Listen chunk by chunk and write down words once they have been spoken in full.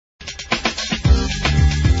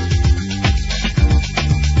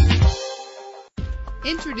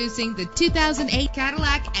Introducing the 2008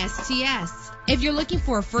 Cadillac STS. If you're looking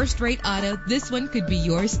for a first-rate auto, this one could be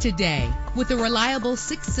yours today. With a reliable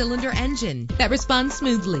 6-cylinder engine that responds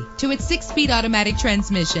smoothly to its 6-speed automatic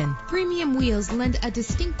transmission. Premium wheels lend a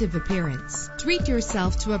distinctive appearance. Treat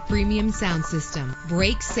yourself to a premium sound system.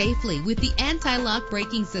 Brake safely with the anti-lock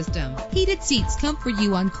braking system. Heated seats comfort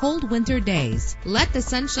you on cold winter days. Let the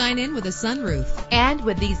sunshine in with a sunroof. And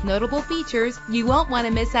with these notable features, you won't want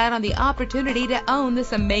to miss out on the opportunity to own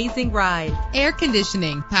this amazing ride. Air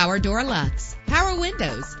conditioning, power door locks, power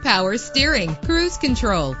windows, power steering, cruise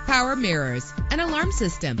control, power mirrors, an alarm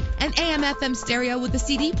system, an AM/FM stereo with a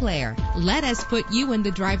CD player. Let us put you in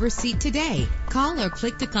the driver's seat today. Call or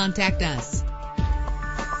click to contact us.